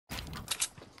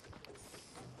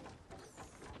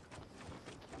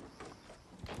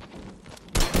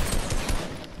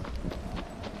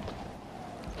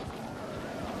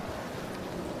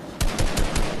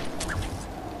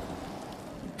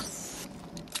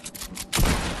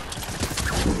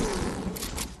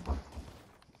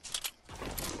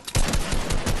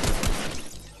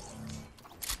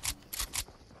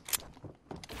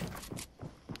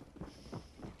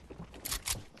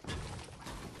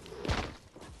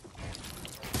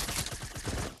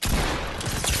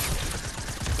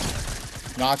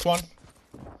Knocked one.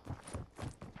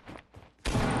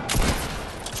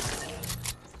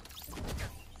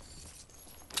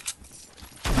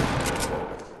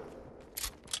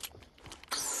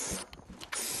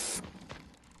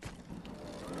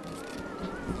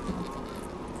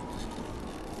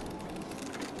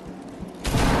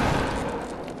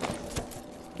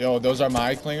 Yo, those are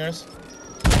my clingers.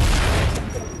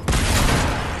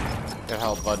 Good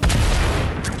help, bud.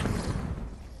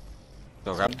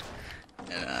 Go grab.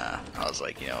 And I was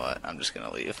like, you know what? I'm just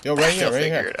gonna leave. Yo, right here, He'll right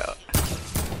figure here. it out.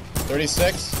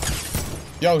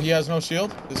 36. Yo, he has no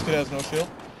shield. This kid has no shield.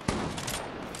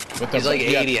 With He's like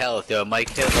 80 health, yo. Mike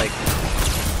hit like.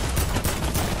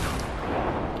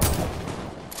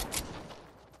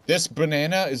 This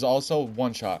banana is also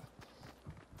one shot.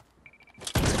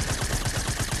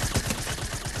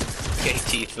 Okay,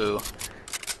 Tifu.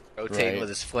 Rotating Right. with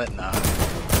his flint now.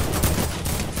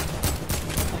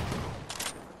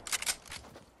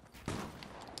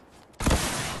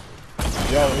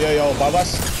 Yo,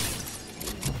 babas.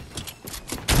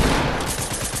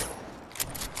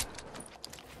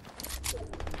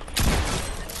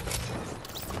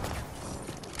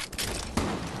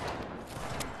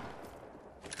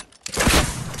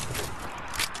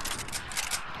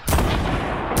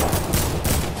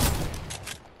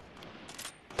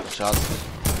 Shots.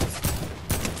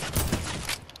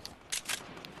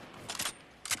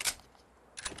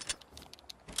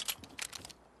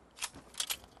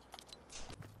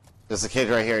 There's a kid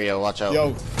right here, yo. Watch out.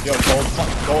 Yo,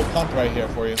 gold pump right here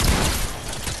for you.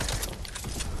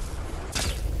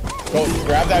 Go,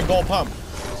 grab that gold pump.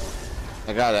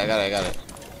 I got it.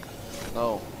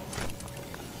 No.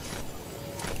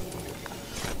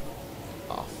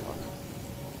 Oh, fuck.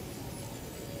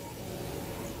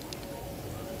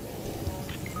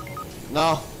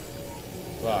 No.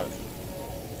 Fuck.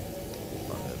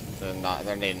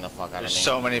 They're nading the fuck out of me. There's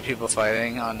so many people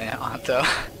fighting on the Anto.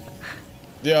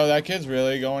 Yo, that kid's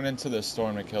really going into the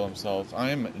storm to kill himself.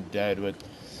 I'm dead with.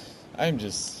 I'm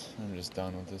just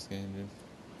done with this game, dude.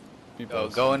 People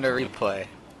Go into replay.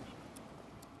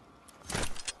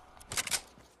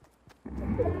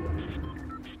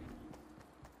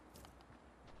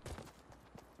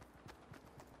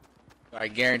 I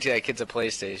guarantee that kid's a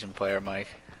PlayStation player, Mike.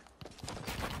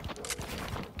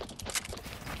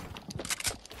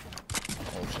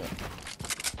 Oh shit.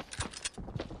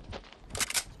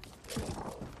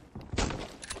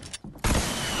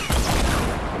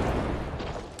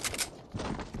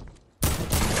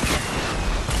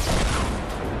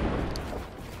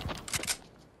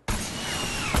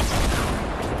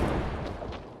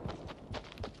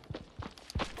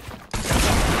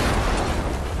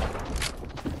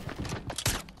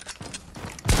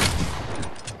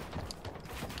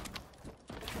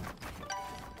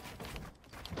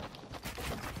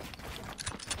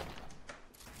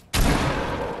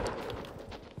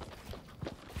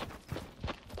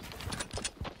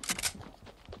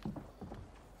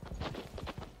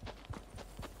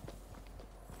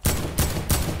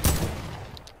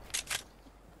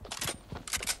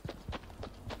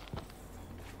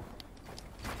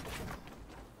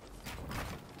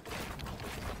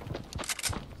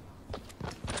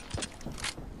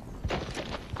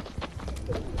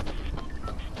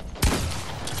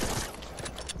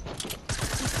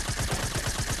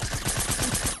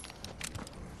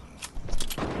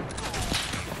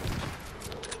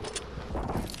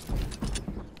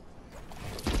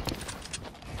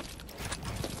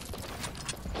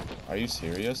 Are you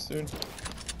serious, dude?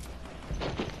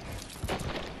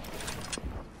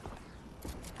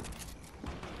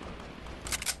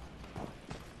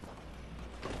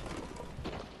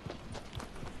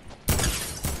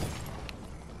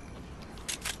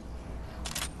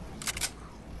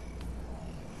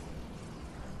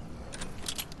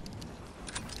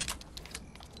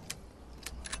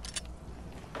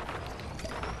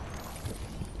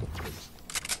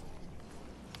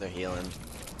 They're healing.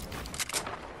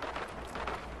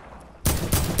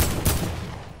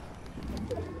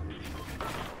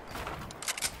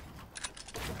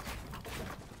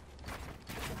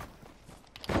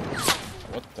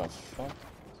 What the fuck?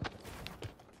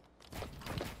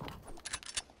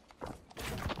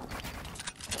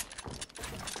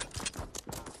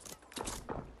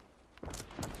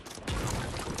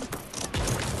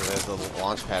 There's a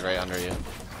launch pad right under you.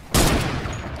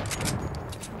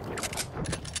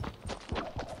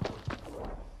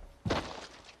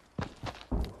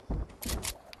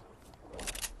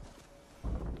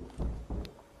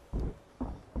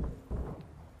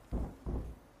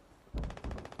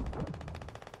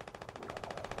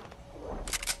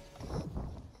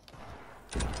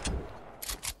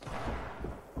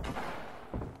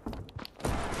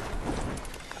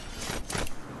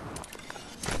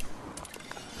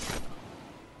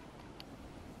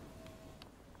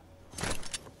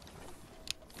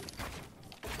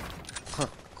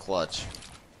 clutch.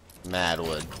 Mad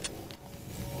wood.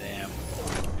 Damn.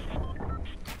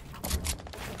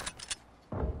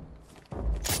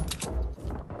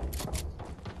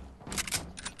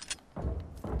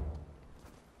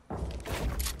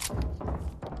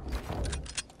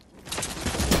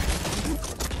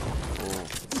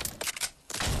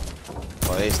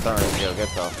 Well, they starting to get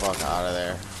the fuck out of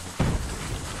there.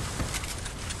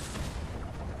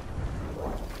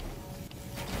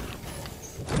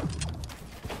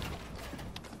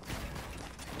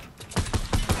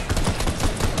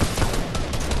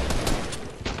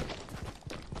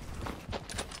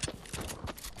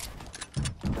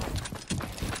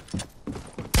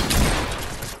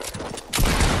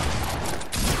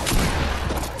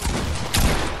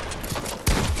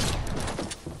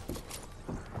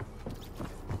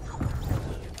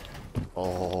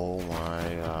 Oh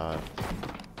my god.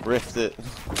 Rift it.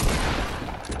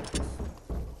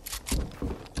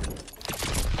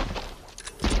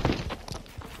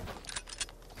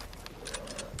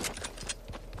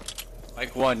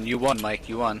 Mike won. You won, Mike.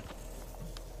 You won.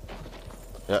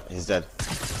 Yeah, he's dead.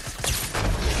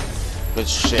 Good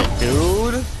shit,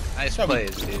 dude. Nice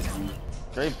plays, dude.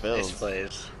 Great build. Nice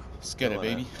plays. Let's get it,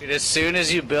 baby. Dude, as soon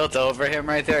as you built over him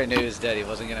right there, I knew he was dead. He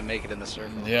wasn't gonna make it in the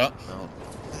circle. Yep. No.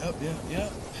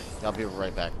 Yep. I'll be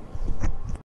right back.